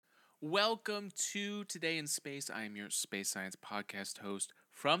Welcome to Today in Space. I am your space science podcast host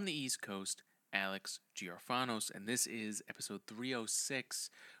from the East Coast, Alex Giorfanos, and this is episode 306.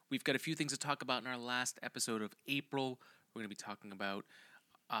 We've got a few things to talk about in our last episode of April. We're going to be talking about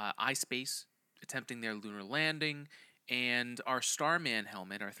iSpace attempting their lunar landing, and our Starman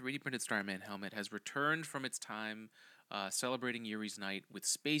helmet, our 3D printed Starman helmet, has returned from its time celebrating Yuri's night with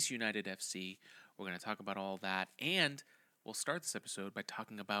Space United FC. We're going to talk about all that, and we'll start this episode by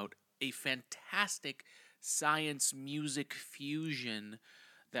talking about a fantastic science music fusion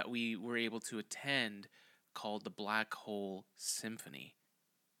that we were able to attend called the Black Hole Symphony.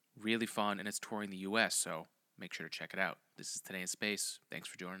 Really fun, and it's touring the US, so make sure to check it out. This is Today in Space. Thanks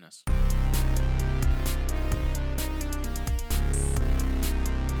for joining us.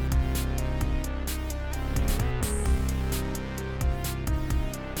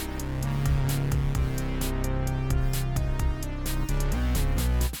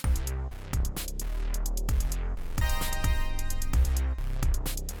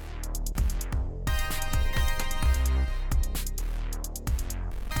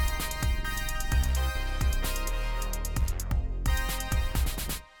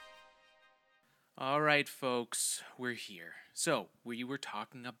 All right, folks, we're here. So, we were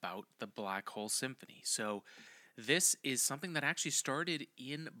talking about the Black Hole Symphony. So, this is something that actually started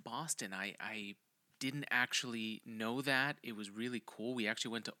in Boston. I didn't actually know that. It was really cool. We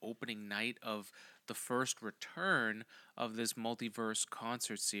actually went to opening night of the first return of this multiverse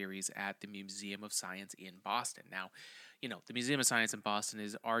concert series at the Museum of Science in Boston. Now, the Museum of Science in Boston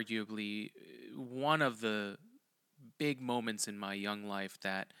is arguably one of the big moments in my young life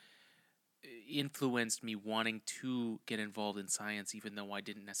that influenced me wanting to get involved in science, even though I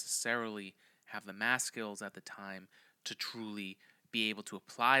didn't necessarily have the math skills at the time to truly be able to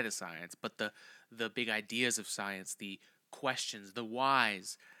apply the science. But the big ideas of science, the questions, the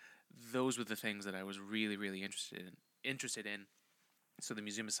whys, those were the things that I was really, really interested in. So the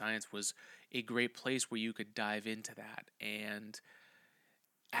Museum of Science was a great place where you could dive into that. And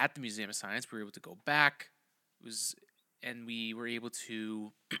at the Museum of Science, we were able to go back. And we were able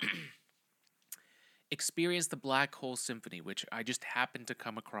to experience the Black Hole Symphony, which I just happened to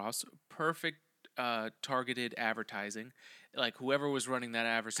come across. Perfect targeted advertising. Like, whoever was running that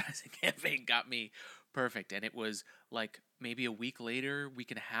advertising campaign got me perfect. And it was like maybe a week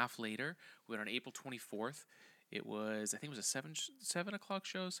and a half later. We went on April 24th. I think it was a 7 o'clock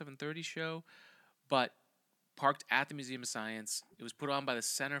show, 7:30 show, but parked at the Museum of Science. It was put on by the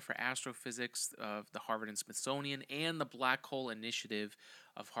Center for Astrophysics of the Harvard and Smithsonian and the Black Hole Initiative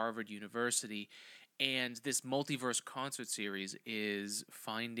of Harvard University. And this multiverse concert series is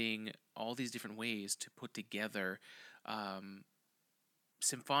finding all these different ways to put together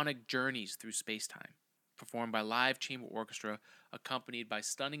symphonic journeys through space-time, performed by live chamber orchestra, accompanied by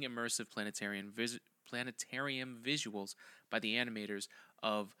stunning immersive planetarium visuals by the animators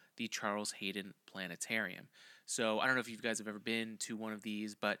of the Charles Hayden Planetarium. So I don't know if you guys have ever been to one of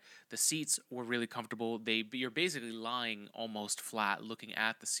these, but the seats were really comfortable. You're basically lying almost flat looking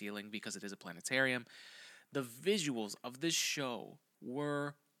at the ceiling because it is a planetarium. The visuals of this show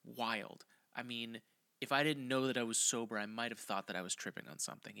were wild. I mean, if I didn't know that I was sober, I might have thought that I was tripping on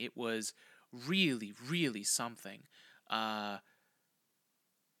something. It was really, really something.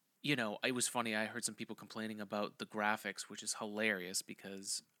 It was funny. I heard some people complaining about the graphics, which is hilarious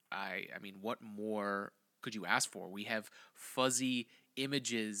because I mean, what more could you ask for? We have fuzzy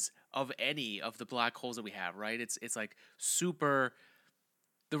images of any of the black holes that we have, right? It's like super.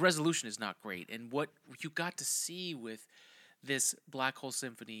 The resolution is not great, and what you got to see with this Black Hole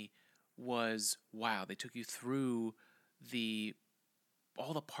Symphony was wow. They took you through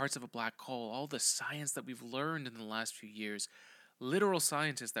all the parts of a black hole, all the science that we've learned in the last few years. Literal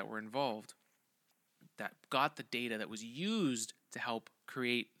scientists that were involved, that got the data that was used to help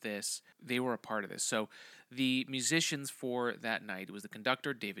create this, they were a part of this. So the musicians for that night, it was the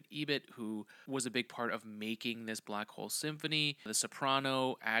conductor, David Ebert, who was a big part of making this Black Hole Symphony. The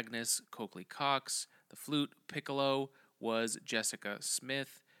soprano, Agnes Coakley-Cox. The flute, piccolo, was Jessica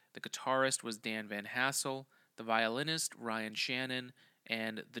Smith. The guitarist was Dan Van Hassel. The violinist, Ryan Shannon.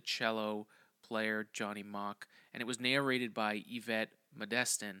 And the cello player, Johnny Mock. And it was narrated by Yvette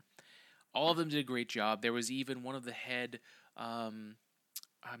Modestin. All of them did a great job. There was even one of the head, I'm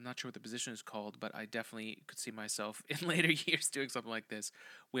not sure what the position is called, but I definitely could see myself in later years doing something like this,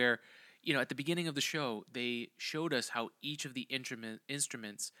 where, at the beginning of the show, they showed us how each of the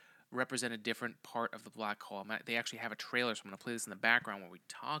instruments represent a different part of the black hole. They actually have a trailer, so I'm going to play this in the background where we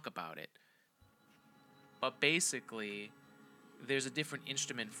talk about it. But basically, there's a different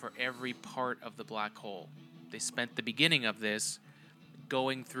instrument for every part of the black hole. They spent the beginning of this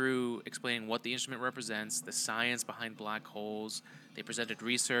going through explaining what the instrument represents, the science behind black holes. They presented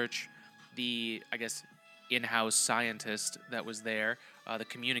research, the, I guess, in-house scientist that was there, the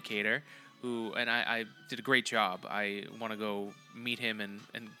communicator, who, and I did a great job. I want to go meet him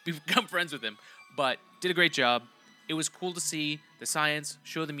and become friends with him, but did a great job. It was cool to see the science,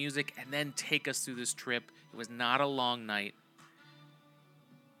 show the music, and then take us through this trip. It was not a long night.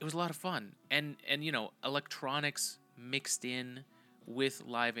 It was a lot of fun. And you know, electronics mixed in with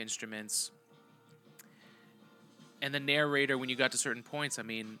live instruments. And the narrator, when you got to certain points, I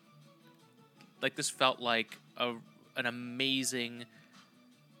mean, like, this felt like an amazing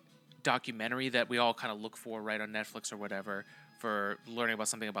documentary that we all kind of look for right on Netflix or whatever for learning about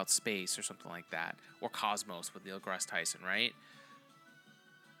something about space or something like that, or Cosmos with Neil deGrasse Tyson, right?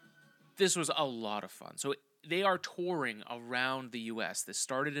 This was a lot of fun. So they are touring around the U.S. This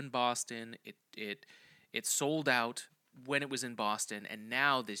started in Boston. It sold out when it was in Boston, and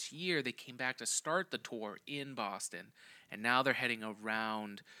now this year they came back to start the tour in Boston, and now they're heading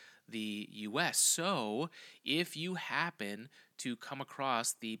around the U.S. So if you happen to come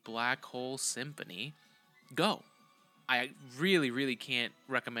across the Black Hole Symphony, go. I really, really can't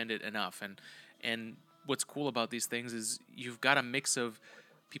recommend it enough. And what's cool about these things is you've got a mix of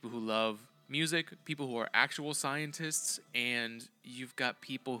people who love music, people who are actual scientists, and you've got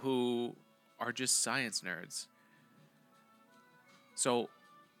people who are just science nerds. So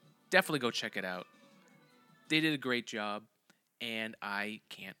definitely go check it out. They did a great job, and I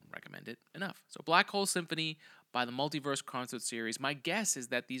can't recommend it enough. So Black Hole Symphony by the Multiverse Concert Series. My guess is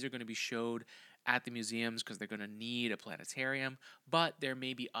that these are going to be showed at the museums because they're going to need a planetarium, but there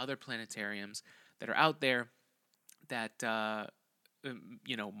may be other planetariums that are out there that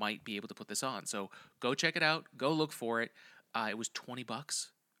might be able to put this on. So go check it out. Go look for it. It was $20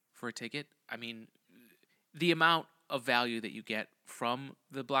 for a ticket. I mean, the amount of value that you get from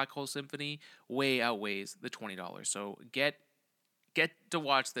the Black Hole Symphony way outweighs the $20. So get to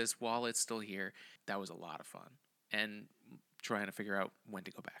watch this while it's still here. That was a lot of fun, and trying to figure out when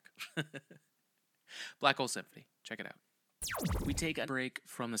to go back. Black Hole Symphony. Check it out. We take a break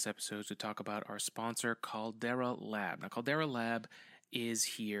from this episode to talk about our sponsor, Caldera Lab. Now, Caldera Lab is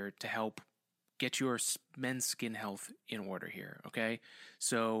here to help get your men's skin health in order here, okay?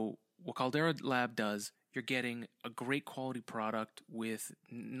 So what Caldera Lab does, you're getting a great quality product with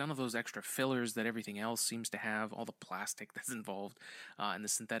none of those extra fillers that everything else seems to have, all the plastic that's involved, and the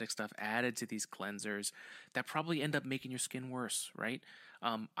synthetic stuff added to these cleansers that probably end up making your skin worse, right?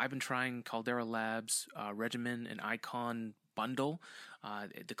 I've been trying Caldera Lab's Regimen and Icon bundle.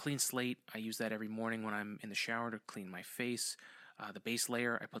 The Clean Slate, I use that every morning when I'm in the shower to clean my face. The base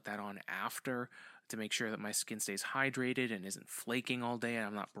layer, I put that on after to make sure that my skin stays hydrated and isn't flaking all day, and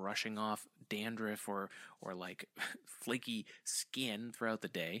I'm not brushing off dandruff or like flaky skin throughout the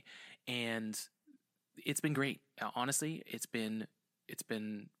day. And it's been great. Honestly, it's been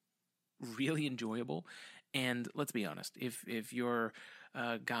really enjoyable. And let's be honest, if you're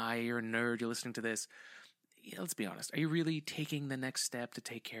a guy, you're a nerd, you're listening to this, let's be honest, are you really taking the next step to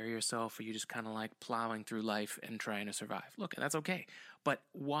take care of yourself, or are you just kind of like plowing through life and trying to survive? Look, that's okay, but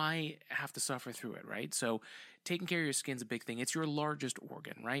why have to suffer through it, right? So taking care of your skin's a big thing. It's your largest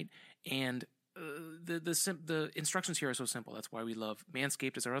organ, right? And the instructions here are so simple. That's why we love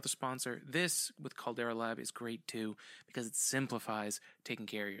Manscaped as our other sponsor. This with Caldera Lab is great too, because it simplifies taking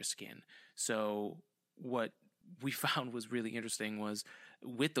care of your skin. So what we found was really interesting was,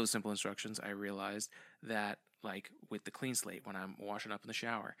 with those simple instructions, I realized that, like with the Clean Slate, when I'm washing up in the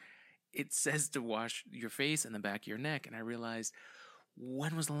shower, it says to wash your face and the back of your neck. And I realized,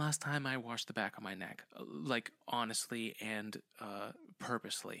 when was the last time I washed the back of my neck? Like, honestly and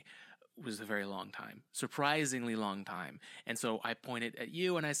purposely, was a very long time, surprisingly long time. And so I pointed at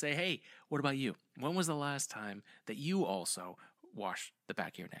you and I say, hey, what about you? When was the last time that you also washed the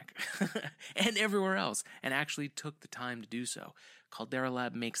back of your neck and everywhere else, and actually took the time to do so? Caldera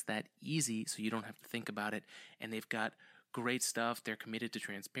Lab makes that easy, so you don't have to think about it, and they've got great stuff. They're committed to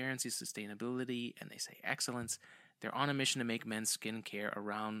transparency, sustainability, and they say excellence. They're on a mission to make men's skincare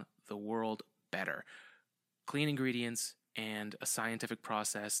around the world better. Clean ingredients and a scientific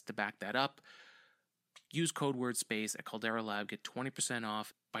process to back that up. Use code word SPACE at Caldera Lab. Get 20%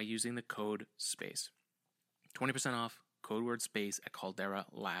 off by using the code SPACE. 20% off, code word SPACE at Caldera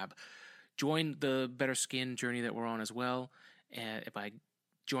Lab. Join the better skin journey that we're on as well by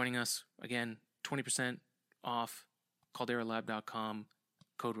joining us. Again, 20% off, calderalab.com,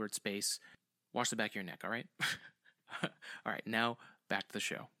 code word SPACE. Wash the back of your neck, all right? All right, now back to the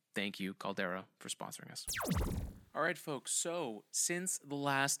show. Thank you, Caldera, for sponsoring us. All right, folks, so since the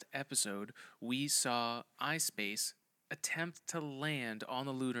last episode, we saw iSpace attempt to land on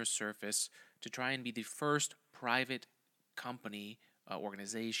the lunar surface to try and be the first private company,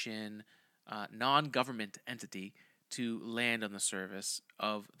 organization, non government entity to land on the surface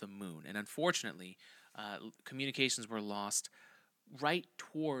of the moon. And unfortunately, communications were lost right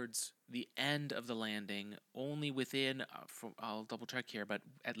towards the end of the landing, only within, I'll double check here, but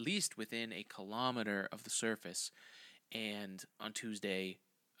at least within a kilometer of the surface. And on Tuesday,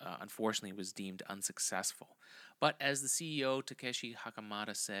 unfortunately, was deemed unsuccessful. But as the CEO, Takeshi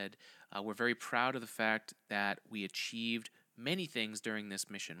Hakamada, said, we're very proud of the fact that we achieved many things during this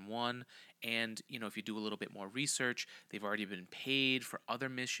mission one. And, if you do a little bit more research, they've already been paid for other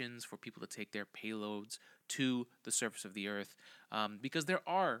missions for people to take their payloads to the surface of the Earth, because there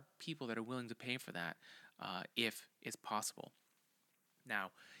are people that are willing to pay for that if it's possible.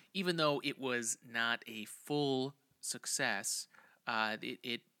 Now, even though it was not a full success,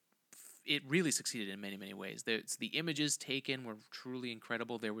 it really succeeded in many, many ways. The images taken were truly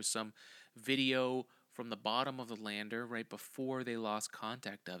incredible. There was some video from the bottom of the lander right before they lost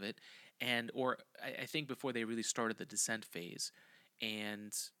contact of it, or I think before they really started the descent phase.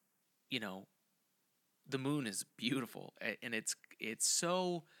 And the moon is beautiful, and it's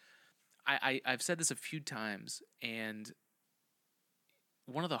so. I've said this a few times, and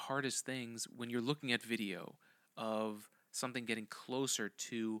one of the hardest things when you're looking at video of something getting closer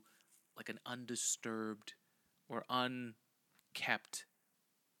to like an undisturbed or unkept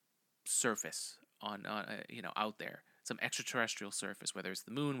surface on out there, some extraterrestrial surface, whether it's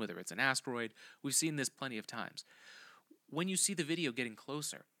the moon, whether it's an asteroid. We've seen this plenty of times. When you see the video getting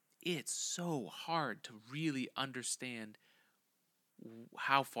closer, it's so hard to really understand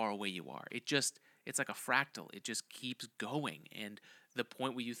how far away you are. It's like a fractal. It just keeps going, and the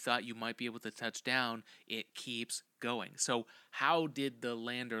point where you thought you might be able to touch down, it keeps going. So how did the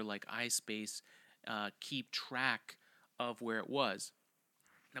lander like iSpace keep track of where it was?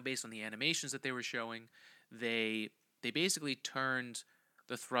 Now, based on the animations that they were showing, they basically turned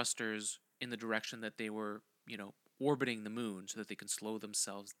the thrusters in the direction that they were, orbiting the moon, so that they can slow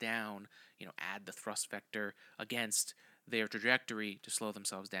themselves down, add the thrust vector against their trajectory to slow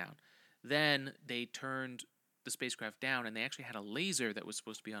themselves down. Then they turned the spacecraft down, and they actually had a laser that was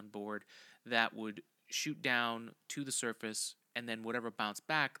supposed to be on board that would shoot down to the surface, and then whatever bounced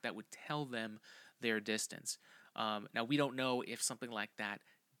back, that would tell them their distance. Now, we don't know if something like that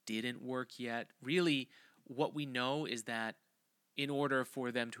didn't work yet. Really, what we know is that in order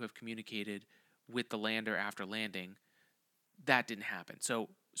for them to have communicated with the lander after landing, that didn't happen. So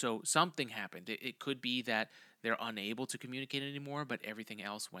something happened. It could be that they're unable to communicate anymore, but everything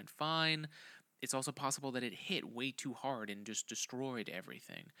else went fine. It's also possible that it hit way too hard and just destroyed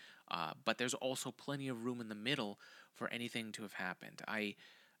everything. But there's also plenty of room in the middle for anything to have happened. I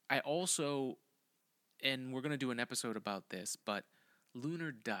also, and we're going to do an episode about this, but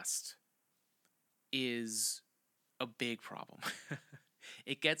lunar dust is a big problem.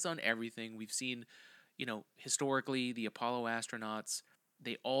 It gets on everything. We've seen, historically, the Apollo astronauts,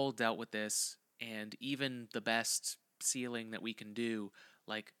 they all dealt with this, and even the best sealing that we can do,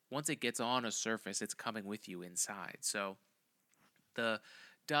 like, once it gets on a surface, it's coming with you inside. So the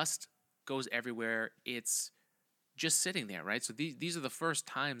dust goes everywhere. It's just sitting there, right? So these are the first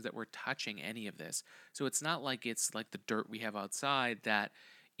times that we're touching any of this. So it's not like it's like the dirt we have outside that,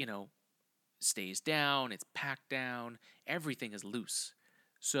 stays down, it's packed down, everything is loose.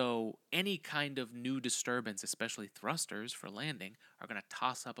 So any kind of new disturbance, especially thrusters for landing, are going to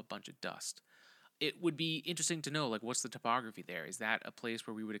toss up a bunch of dust. It would be interesting to know, like, what's the topography there? Is that a place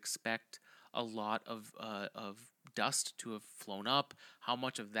where we would expect a lot of dust to have flown up? How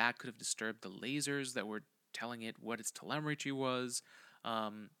much of that could have disturbed the lasers that were telling it what its telemetry was?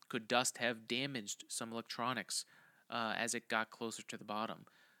 Could dust have damaged some electronics as it got closer to the bottom?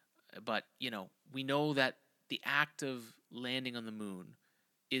 But, we know that the act of landing on the moon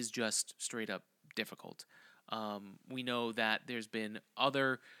is just straight up difficult. We know that there's been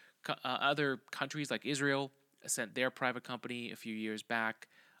other countries like Israel sent their private company a few years back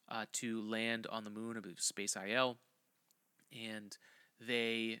to land on the moon, I believe Space IL, and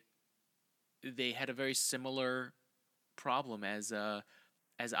they had a very similar problem as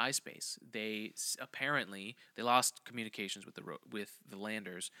iSpace. They apparently they lost communications with the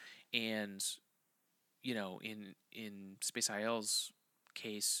landers, and in Space IL's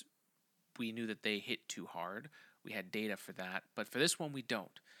case, we knew that they hit too hard. We had data for that, but for this one, we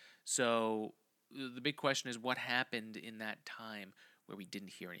don't. So the big question is, what happened in that time where we didn't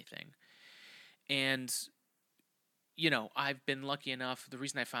hear anything? And I've been lucky enough. The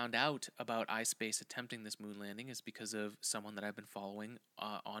reason I found out about iSpace attempting this moon landing is because of someone that I've been following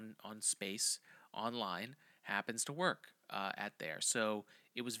on Space online, happens to work at there. So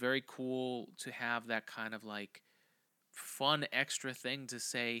it was very cool to have that kind of like fun extra thing to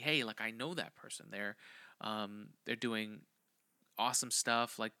say, hey, like I know that person. They're doing awesome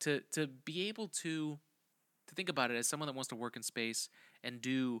stuff. Like to be able to think about it as someone that wants to work in space and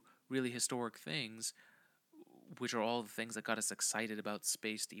do really historic things, which are all the things that got us excited about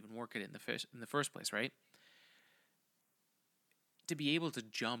space to even work it in the first place, right? To be able to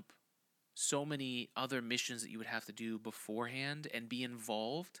jump so many other missions that you would have to do beforehand and be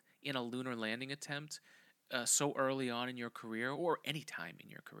involved in a lunar landing attempt so early on in your career, or any time in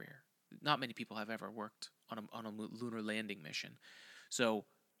your career. Not many people have ever worked on a lunar landing mission. So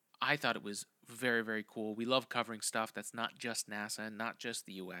I thought it was very, very cool. We love covering stuff that's not just NASA and not just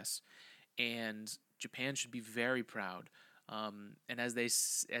the US. And Japan should be very proud. And as they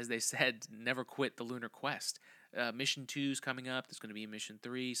said, never quit the Lunar Quest. Mission 2 is coming up. There's going to be a Mission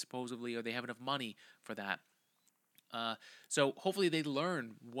 3, supposedly, or they have enough money for that. So hopefully they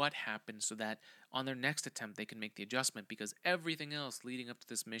learn what happened so that on their next attempt they can make the adjustment, because everything else leading up to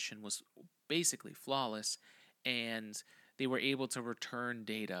this mission was basically flawless, and they were able to return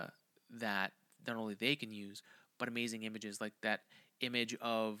data that not only they can use, but amazing images like that image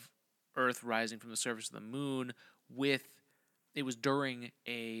of Earth rising from the surface of the moon it was during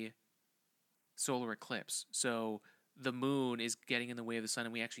a solar eclipse. So the moon is getting in the way of the sun,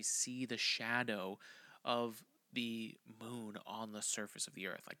 and we actually see the shadow of the moon on the surface of the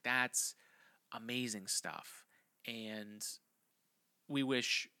Earth. Like, that's amazing stuff. And we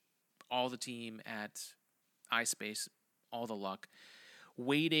wish all the team at iSpace all the luck.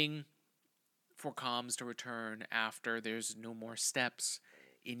 Waiting for comms to return after there's no more steps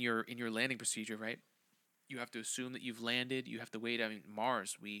in your landing procedure, right? You have to assume that you've landed. You have to wait. I mean,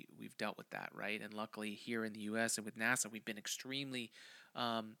 Mars, we've dealt with that, right? And luckily here in the U.S. and with NASA, we've been extremely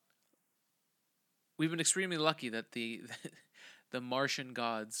lucky that the the Martian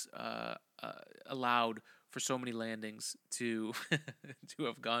gods allowed for so many landings to to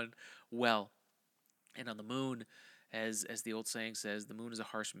have gone well. And on the moon, as the old saying says, the moon is a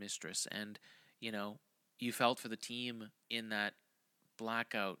harsh mistress. And you felt for the team in that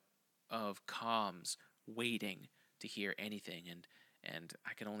blackout of comms, waiting to hear anything. And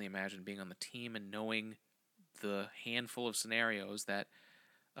I can only imagine being on the team and knowing the handful of scenarios that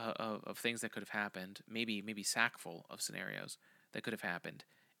of things that could have happened, maybe sackful of scenarios that could have happened,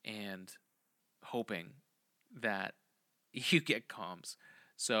 and hoping that you get comms.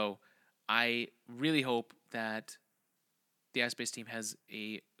 So I really hope that the iSpace team has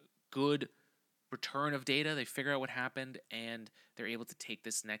a good return of data. They figure out what happened, and they're able to take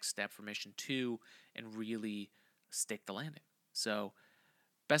this next step for Mission 2 and really stick the landing. So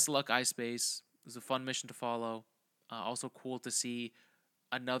best of luck, iSpace. It was a fun mission to follow. Also cool to see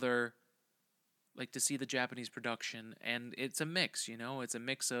to see the Japanese production. And it's a mix, it's a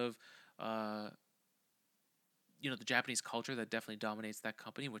mix of the Japanese culture that definitely dominates that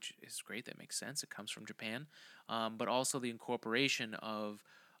company, which is great. That makes sense. It comes from Japan. But also the incorporation of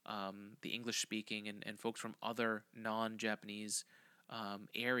the English-speaking and folks from other non-Japanese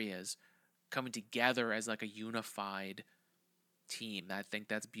areas coming together as like a unified team. I think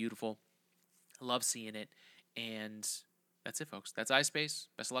that's beautiful. I love seeing it. And that's it, folks. That's iSpace.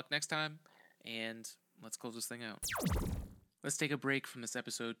 Best of luck next time. And let's close this thing out. Let's take a break from this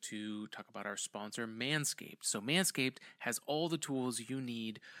episode to talk about our sponsor, Manscaped. So Manscaped has all the tools you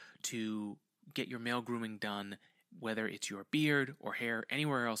need to get your male grooming done, whether it's your beard or hair,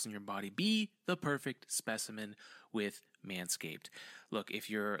 anywhere else in your body. Be the perfect specimen with Manscaped. Look, if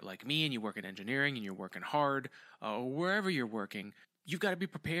you're like me and you work in engineering and you're working hard, or wherever you're working, you've got to be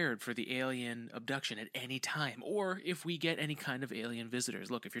prepared for the alien abduction at any time, or if we get any kind of alien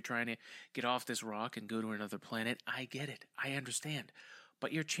visitors. Look, if you're trying to get off this rock and go to another planet, I get it. I understand.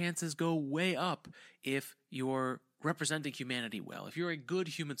 But your chances go way up if you're representing humanity well. If you're a good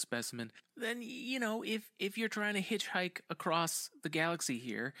human specimen, then, if you're trying to hitchhike across the galaxy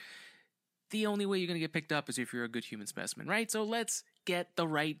here, the only way you're going to get picked up is if you're a good human specimen, right? So let's get the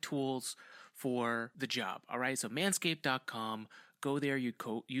right tools for the job, all right? So manscaped.com. Go there,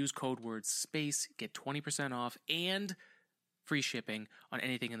 use code word SPACE, get 20% off and free shipping on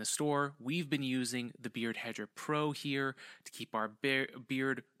anything in the store. We've been using the Beard Hedger Pro here to keep our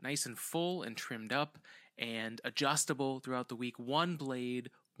beard nice and full and trimmed up and adjustable throughout the week. One blade,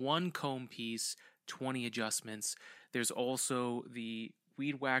 one comb piece, 20 adjustments. There's also the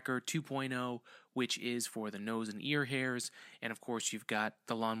Weed Whacker 2.0, which is for the nose and ear hairs. And of course, you've got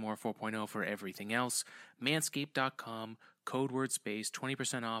the Lawnmower 4.0 for everything else. Manscaped.com. Code word SPACE,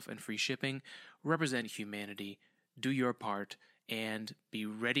 20% off and free shipping. Represent humanity, do your part, and be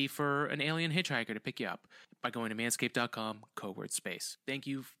ready for an alien hitchhiker to pick you up by going to manscaped.com, code word space. Thank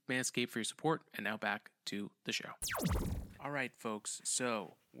you, Manscaped, for your support, and now back to the show. All right, folks,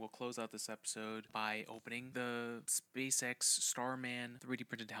 so we'll close out this episode by opening the SpaceX Starman 3D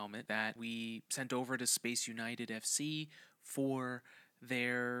printed helmet that we sent over to Space United FC for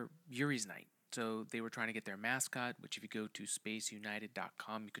their Yuri's Night. So they were trying to get their mascot, which if you go to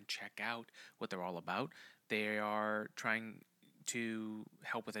spaceunited.com, you can check out what they're all about. They are trying to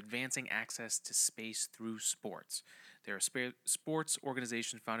help with advancing access to space through sports. They're a sports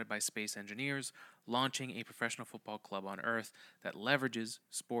organization founded by space engineers, launching a professional football club on Earth that leverages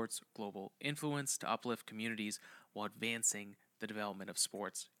sports' global influence to uplift communities while advancing the development of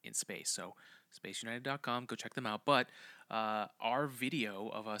sports in space. So spaceunited.com, go check them out. But our video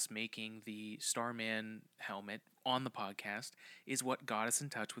of us making the Starman helmet on the podcast is what got us in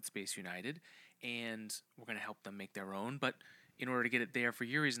touch with Space United, and we're going to help them make their own. But in order to get it there for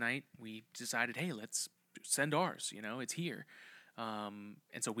Yuri's Night, we decided, hey, let's send ours. It's here. And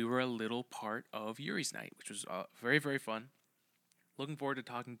so we were a little part of Yuri's Night, which was very, very fun. Looking forward to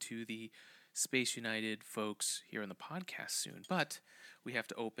talking to the Space United folks here on the podcast soon. But we have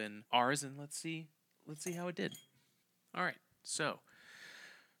to open ours, and let's see how it did. All right, so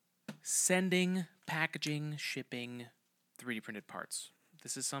sending, packaging, shipping 3D printed parts.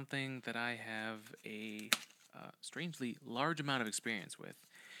 This is something that I have a strangely large amount of experience with.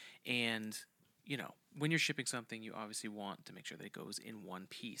 And, when you're shipping something, you obviously want to make sure that it goes in one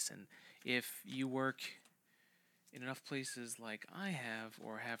piece. And if you work in enough places like I have,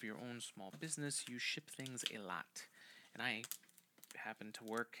 or have your own small business, you ship things a lot. And I happen to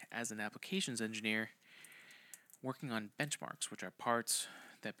work as an applications engineer working on benchmarks, which are parts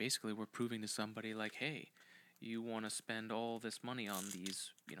that basically we're proving to somebody like, hey, you want to spend all this money on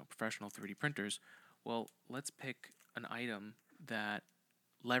these, professional 3D printers. Well, let's pick an item that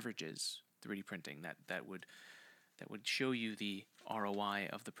leverages 3D printing, that would show you the ROI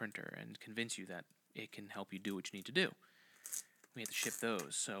of the printer and convince you that it can help you do what you need to do. We have to ship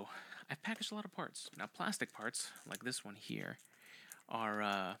those. So I've packaged a lot of parts. Now, plastic parts, like this one here,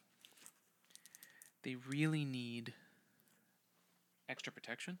 are they really need extra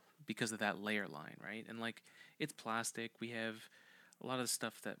protection because of that layer line, right? And it's plastic. We have a lot of the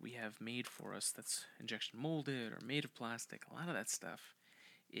stuff that we have made for us that's injection molded or made of plastic. A lot of that stuff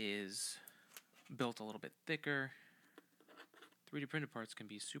is built a little bit thicker. 3D printed parts can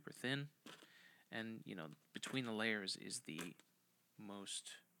be super thin, and between the layers is the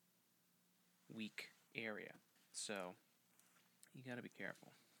most weak area. So you got to be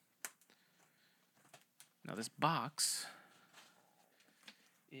careful. Now this box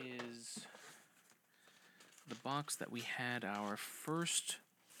is the box that we had our first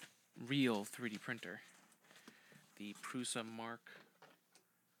real 3D printer, the Prusa Mark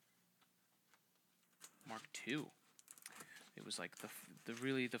II. It was like the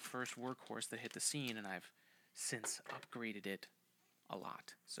first workhorse that hit the scene, and I've since upgraded it a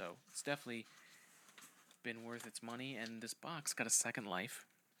lot. So it's definitely been worth its money, and this box got a second life,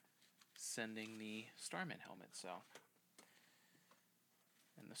 sending the Starman helmet. So,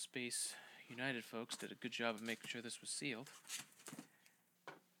 and the Space United folks did a good job of making sure this was sealed,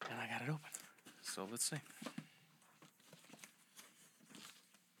 and I got it open. So let's see.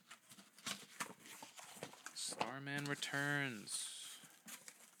 Starman returns.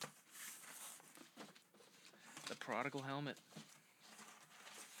 The prodigal helmet.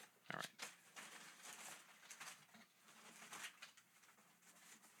 All right.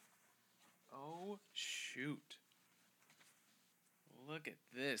 Oh, shoot. Look at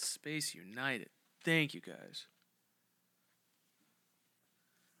this. Space United. Thank you, guys.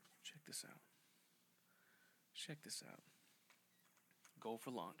 Check this out. Check this out. Go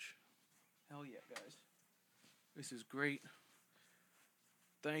for launch. Hell yeah, guys. This is great.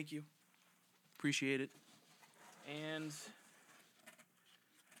 Thank you. Appreciate it. And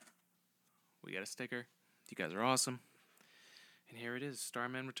we got a sticker. You guys are awesome. And here it is.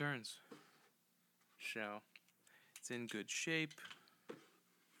 Starman returns. So, it's in good shape.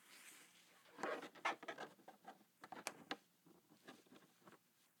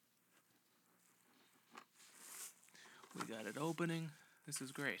 We got it opening. This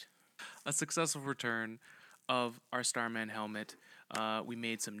is great. A successful return of our Starman helmet. We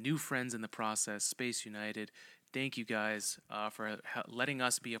made some new friends in the process. Space United, thank you guys for letting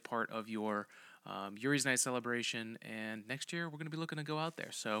us be a part of your Yuri's Night celebration. And next year, we're going to be looking to go out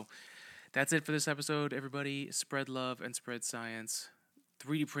there. So that's it for this episode, everybody. Spread love and spread science.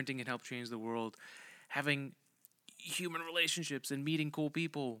 3D printing can help change the world. Having human relationships and meeting cool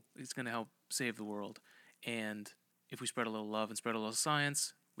people is going to help save the world. And if we spread a little love and spread a little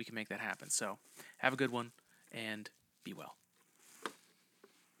science, we can make that happen. So have a good one and be well.